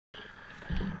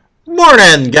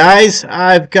Morning, guys.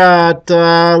 I've got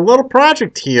a little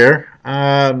project here.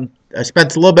 I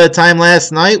spent a little bit of time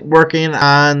last night working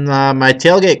on my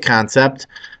tailgate concept,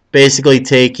 basically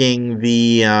taking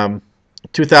the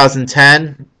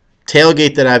 2010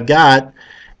 tailgate that I've got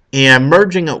and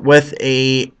merging it with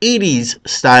a 80s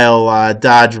style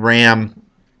Dodge Ram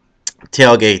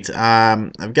tailgate.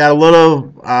 I've got a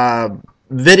little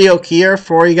video here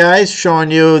for you guys showing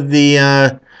you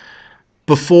the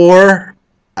before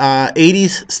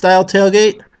 80s style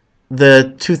tailgate,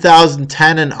 the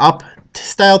 2010 and up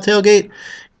style tailgate,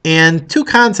 and two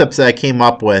concepts that I came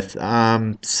up with.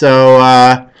 They're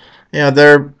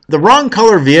the wrong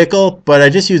color vehicle, but I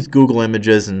just used Google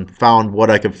Images and found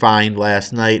what I could find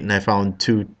last night, and I found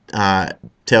two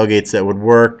tailgates that would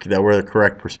work, that were the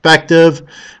correct perspective,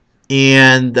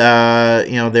 and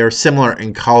they were similar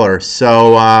in color.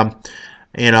 I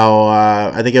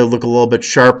think it would look a little bit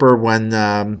sharper when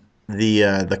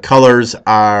the colors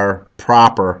are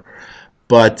proper.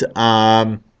 But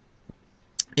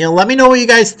let me know what you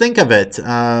guys think of it.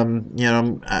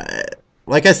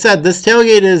 Like I said, this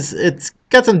tailgate it's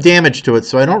got some damage to it,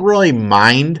 so I don't really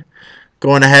mind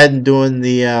going ahead and doing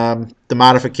the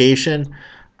modification.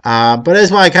 But I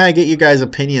just want to kind of get you guys'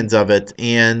 opinions of it.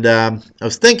 And I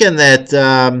was thinking that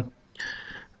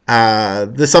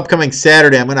this upcoming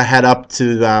Saturday, I'm going to head up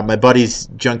to my buddy's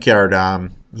junkyard.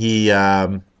 He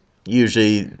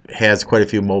usually has quite a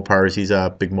few Mopars. He's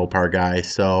a big Mopar guy.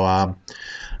 So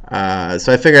I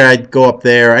figured I'd go up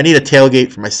there. I need a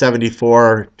tailgate for my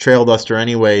 74 Trail Duster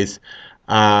anyways.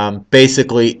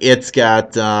 Basically, it's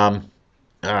got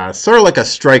sort of like a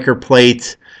striker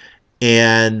plate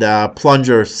and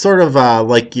plunger, sort of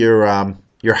like your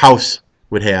house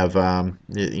would have,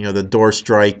 the door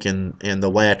strike and the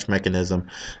latch mechanism.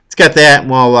 It's got that.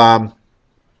 Well,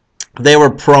 they were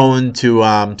prone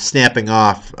to snapping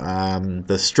off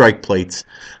the strike plates.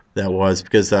 That was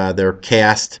because they're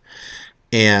cast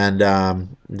and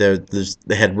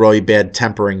they had really bad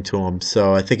tempering to them.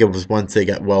 So I think it was once they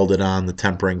got welded on, the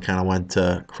tempering kind of went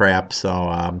to crap.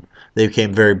 So they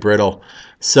became very brittle.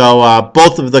 So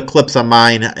both of the clips on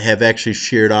mine have actually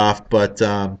sheared off, but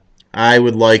I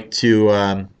would like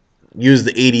to use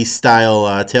the 80s style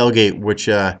tailgate, which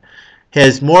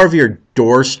has more of your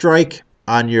door strike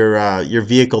on your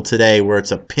vehicle today, where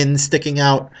it's a pin sticking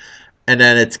out, and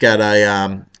then it's got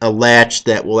a latch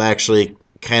that will actually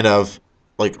kind of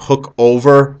like hook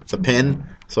over the pin.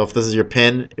 So if this is your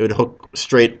pin, it would hook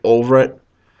straight over it,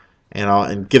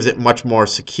 and gives it much more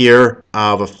secure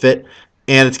of a fit.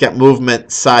 And it's got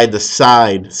movement side to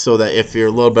side, so that if you're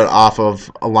a little bit off of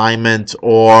alignment,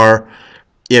 or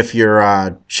if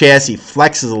your chassis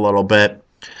flexes a little bit,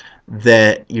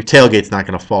 that your tailgate's not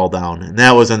going to fall down. And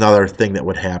that was another thing that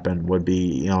would happen, would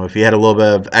be, if you had a little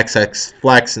bit of XX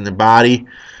flex in the body,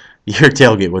 your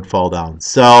tailgate would fall down.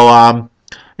 So,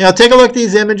 take a look at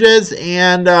these images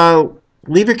and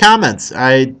leave your comments.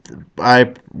 I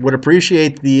would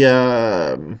appreciate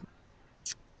the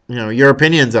your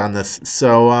opinions on this.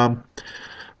 So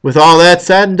with all that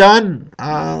said and done,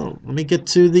 let me get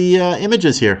to the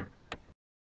images here.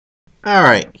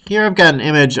 Alright, here I've got an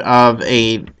image of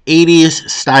a 80s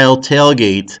style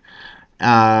tailgate.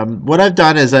 What I've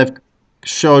done is I've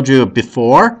showed you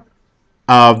before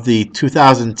of the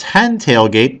 2010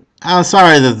 tailgate.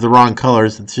 Sorry, the wrong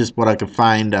colors. It's just what I could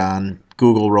find on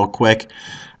Google real quick.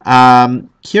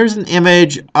 Here's an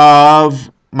image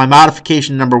of my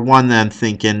modification number one that I'm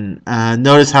thinking.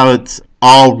 Notice how it's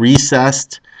all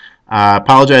recessed.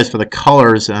 Apologize for the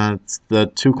colors. It's the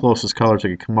two closest colors I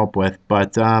could come up with.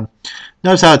 But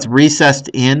notice how it's recessed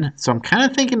in. So I'm kind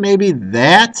of thinking maybe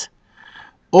that.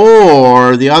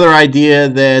 Or the other idea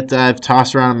that I've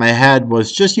tossed around in my head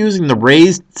was just using the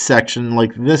raised section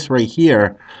like this right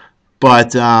here.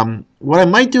 But what I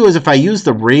might do is, if I use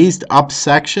the raised up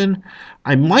section,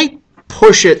 I might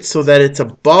push it so that it's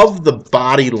above the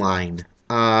body line.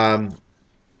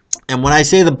 And when I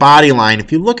say the body line,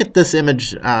 if you look at this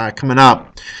image coming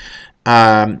up,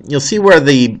 you'll see where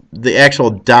the actual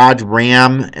Dodge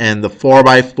Ram and the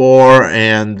 4x4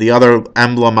 and the other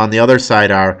emblem on the other side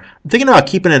are. I'm thinking about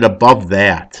keeping it above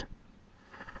that.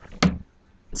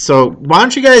 So why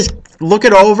don't you guys look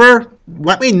it over?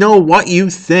 Let me know what you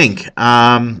think.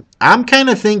 I'm kind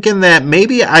of thinking that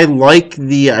maybe I like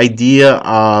the idea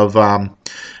of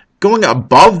going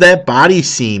above that body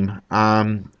seam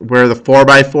where the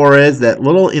 4x4 is, that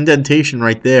little indentation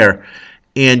right there,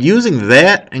 and using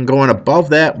that and going above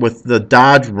that with the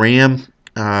Dodge Ram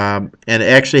and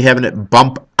actually having it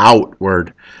bump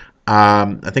outward.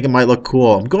 I think it might look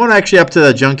cool. I'm going actually up to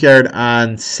the junkyard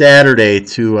on Saturday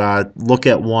to look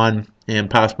at one and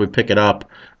possibly pick it up.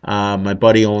 My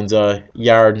buddy owns a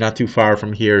yard not too far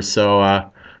from here,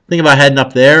 so thinking about heading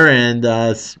up there and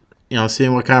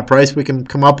seeing what kind of price we can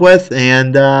come up with.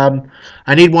 And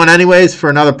I need one anyways for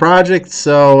another project,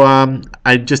 so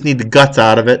I just need the guts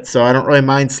out of it. So I don't really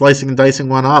mind slicing and dicing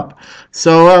one up.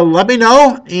 So let me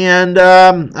know, and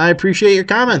I appreciate your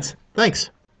comments. Thanks.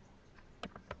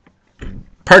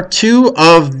 Part 2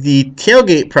 of the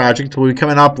Tailgate project will be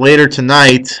coming up later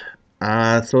tonight,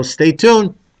 so stay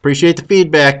tuned. Appreciate the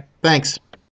feedback. Thanks.